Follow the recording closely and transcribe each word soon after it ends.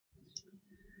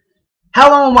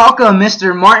Hello and welcome,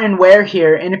 Mr. Martin Ware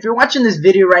here. And if you're watching this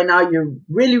video right now, you're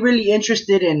really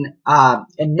interested in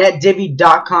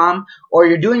NetDivvy.com, or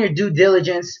you're doing your due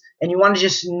diligence and you want to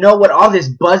just know what all this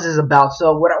buzz is about.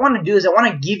 So what I want to do is I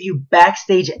want to give you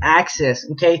backstage access.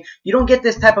 Okay, you don't get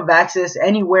this type of access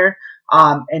anywhere.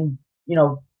 And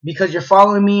because you're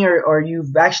following me or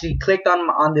you've actually clicked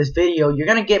on this video, you're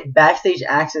gonna get backstage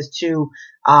access to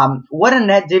what a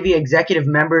NetDivvy executive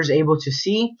member is able to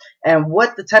see and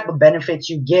what the type of benefits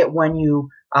you get when you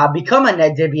become a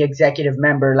NetDivvy executive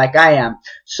member like I am.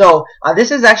 So this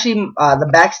is actually the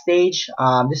backstage.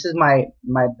 This is my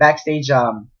backstage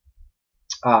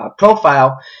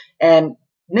profile, and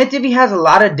NetDivvy has a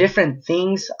lot of different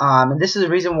things, and this is the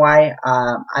reason why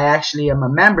I actually am a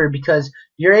member, because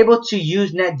you're able to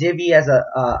use NetDivvy as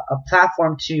a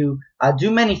platform to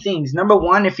do many things. Number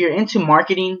one, if you're into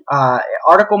marketing,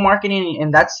 article marketing,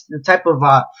 and that's the type of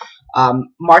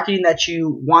marketing that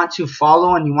you want to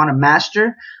follow and you want to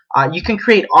master, you can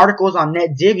create articles on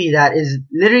NetDivvy that is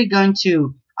literally going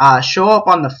to show up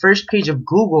on the first page of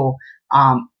Google.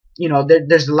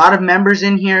 There's a lot of members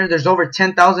in here. There's over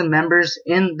 10,000 members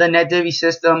in the NetDivvy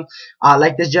system.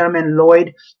 Like this gentleman,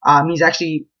 Lloyd, he's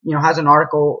actually, has an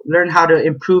article, learn how to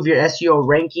improve your SEO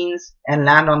rankings and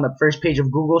land on the first page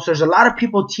of Google. So there's a lot of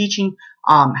people teaching,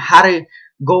 how to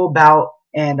go about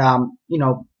and,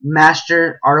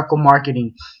 master article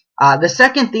marketing. The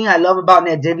second thing I love about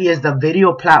NetDivvy is the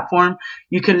video platform.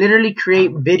 You can literally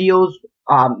create videos,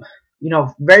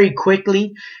 very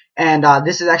quickly. And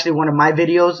this is actually one of my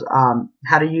videos,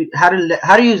 how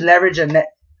to use leverage and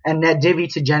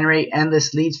NetDivvy to generate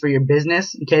endless leads for your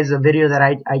business. Okay, it's a video that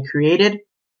I created,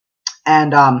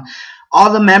 and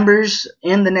all the members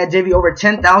in the NetDivvy, over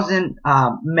 10,000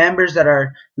 members that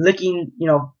are looking,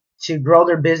 to grow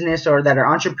their business or that are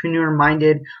entrepreneur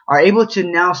minded, are able to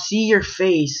now see your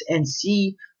face and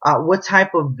see what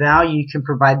type of value you can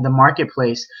provide the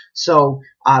marketplace. So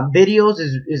videos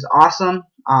is awesome.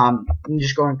 Let me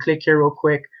just go and click here real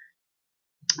quick.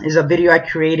 Is a video I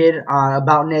created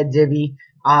about NetDivvy.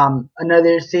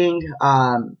 Another thing,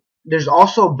 there's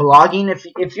also blogging.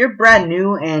 If you're brand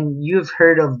new and you've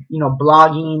heard of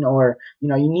blogging, or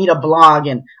you need a blog,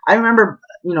 and I remember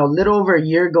little over a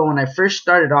year ago when I first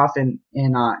started off in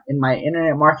my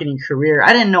internet marketing career,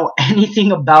 I didn't know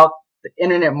anything about the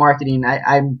internet marketing.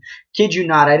 I kid you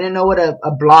not, I didn't know what a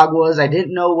blog was. I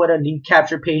didn't know what a lead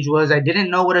capture page was. I didn't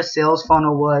know what a sales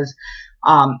funnel was.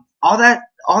 All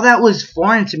that was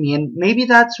foreign to me, and maybe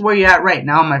that's where you're at right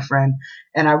now, my friend.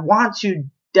 And I want to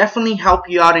definitely help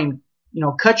you out and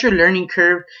cut your learning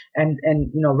curve, and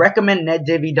recommend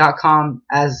NetDivvy.com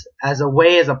as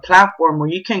a platform where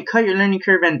you can cut your learning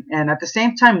curve and at the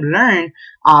same time learn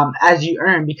as you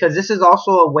earn, because this is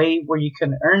also a way where you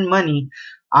can earn money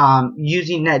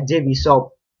using NetDivvy.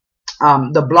 So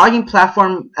the blogging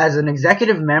platform, as an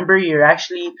executive member, you're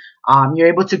actually you're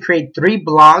able to create 3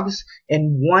 blogs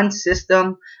in one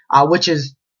system, which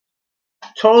is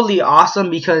totally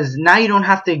awesome, because now you don't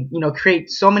have to create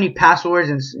so many passwords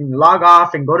and log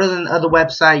off and go to the other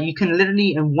website. You can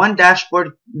literally in one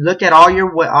dashboard look at all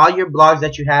your blogs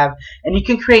that you have, and you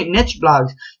can create niche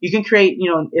blogs. You can create,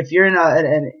 if you're in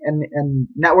a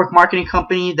network marketing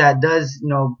company that does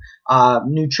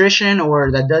nutrition,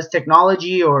 or that does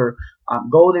technology, or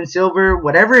gold and silver,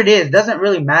 whatever it is, doesn't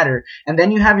really matter. And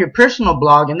then you have your personal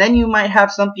blog, and then you might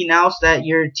have something else that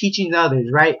you're teaching others,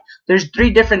 right? There's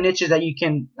 3 different niches that you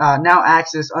can now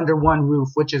access under one roof,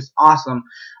 which is awesome.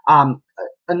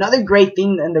 Another great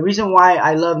thing, and the reason why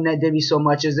I love NetDivvy so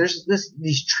much, is there's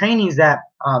these trainings that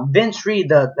Vince Reed,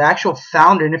 the actual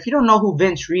founder, and if you don't know who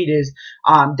Vince Reed is,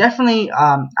 definitely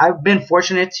I've been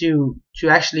fortunate to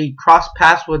actually cross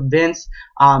paths with Vince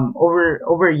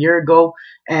over a year ago,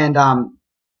 and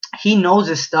he knows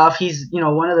his stuff. He's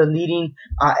one of the leading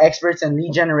experts in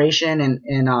lead generation and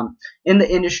in the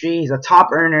industry. He's a top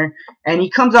earner, and he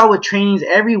comes out with trainings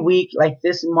every week like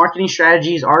this: marketing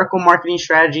strategies, article marketing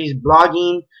strategies,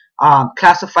 blogging,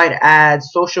 classified ads,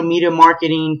 social media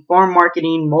marketing, form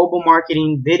marketing, mobile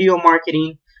marketing, video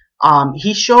marketing.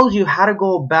 He shows you how to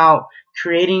go about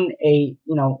creating a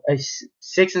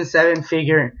 6 and 7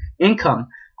 figure income.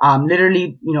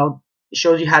 Literally,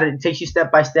 shows you how to, it takes you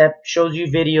step by step, shows you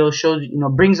videos,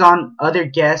 brings on other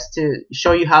guests to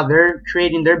show you how they're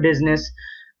creating their business.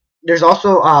 There's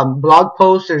also blog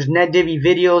posts, there's NetDivvy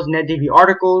videos, NetDivvy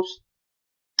articles.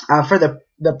 For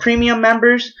the premium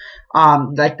members,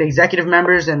 like the executive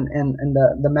members and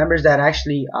the members that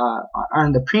actually are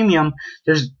in the premium,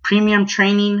 there's premium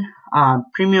training,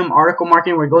 premium article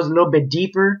marketing where it goes a little bit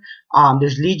deeper.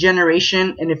 There's lead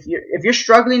generation, and if you're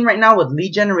struggling right now with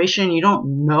lead generation, and you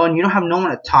don't know and you don't have no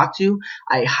one to talk to,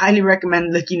 I highly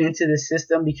recommend looking into this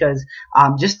system, because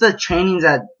just the trainings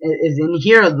that is in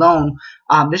here alone,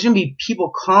 there's gonna be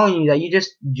people calling you that you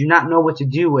just do not know what to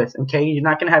do with. Okay, you're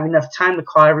not gonna have enough time to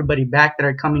call everybody back that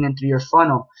are coming in through your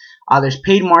funnel. There's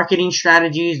paid marketing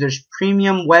strategies. There's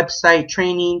premium website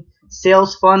training,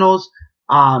 sales funnels.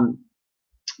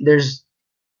 There's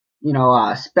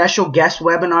special guest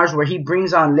webinars where he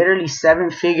brings on literally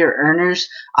 7-figure earners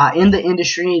in the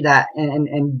industry that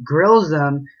and grills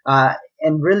them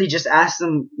and really just asks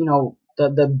them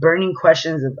the burning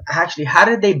questions of actually how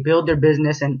did they build their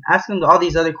business, and ask them all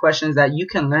these other questions that you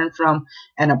can learn from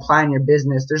and apply in your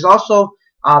business. There's also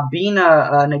being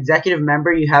an executive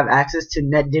member, you have access to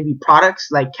NetDivvy products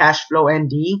like Cashflow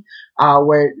ND,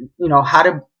 where how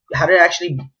to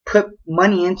actually put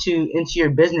money into your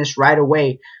business right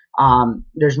away.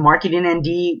 There's Marketing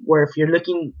ND, where if you're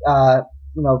looking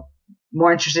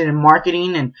more interested in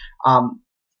marketing, and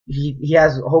he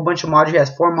has a whole bunch of modules. He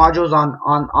has 4 modules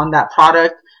on that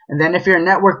product. And then if you're in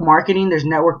network marketing, there's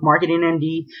Network Marketing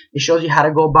ND. It shows you how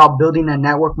to go about building a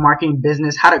network marketing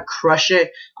business, how to crush it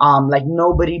like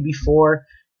nobody before.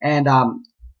 And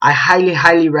I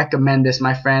highly recommend this,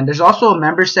 my friend. There's also a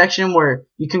member section where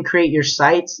you can create your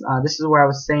sites. This is where I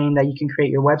was saying that you can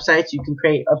create your websites. You can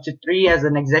create up to 3 as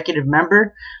an executive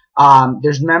member.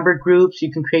 There's member groups.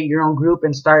 You can create your own group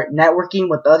and start networking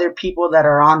with other people that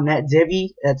are on NetDivvy.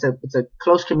 It's a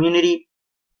close community.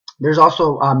 There's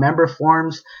also member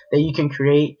forums that you can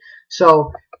create.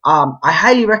 So I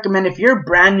highly recommend, if you're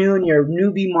brand new and you're a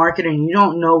newbie marketer and you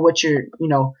don't know what you're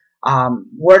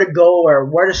where to go or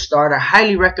where to start, I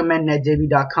highly recommend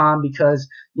NetDivvy.com, because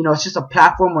it's just a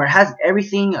platform where it has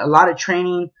everything, a lot of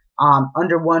training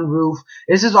under one roof.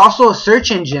 This is also a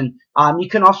search engine. You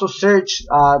can also search.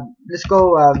 Let's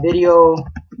go video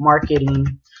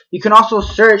marketing. You can also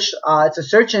search. It's a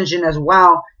search engine as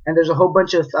well, and there's a whole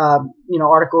bunch of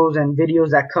articles and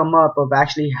videos that come up of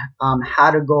actually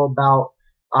how to go about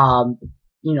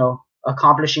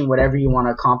accomplishing whatever you want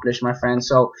to accomplish, my friend.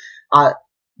 So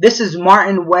this is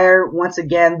Martin Ware, once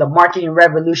again, the marketing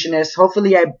revolutionist.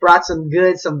 Hopefully I brought some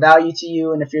value to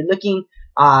you. And if you're looking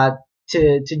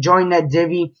to join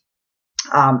NetDivvy,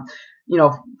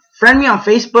 friend me on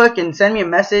Facebook and send me a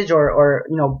message, or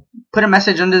put a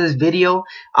message under this video.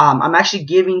 I'm actually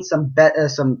giving some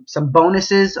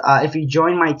bonuses if you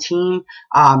join my team.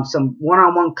 Some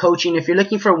one-on-one coaching. If you're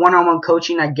looking for one-on-one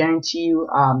coaching, I guarantee you,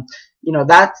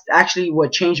 that's actually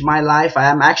what changed my life. I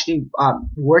am actually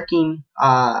working.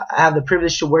 I have the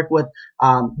privilege to work with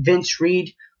Vince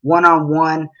Reed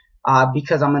one-on-one.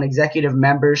 Because I'm an executive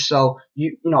member. So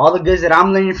all the goods that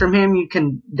I'm learning from him, you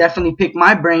can definitely pick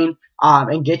my brain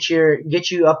and get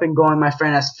you up and going, my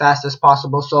friend, as fast as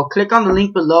possible. So click on the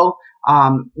link below.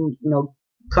 Come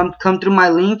through my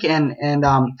link, and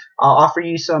I'll offer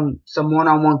you some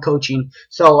one-on-one coaching.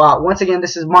 So once again,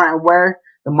 this is Martin Ware,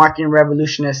 the marketing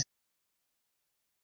revolutionist.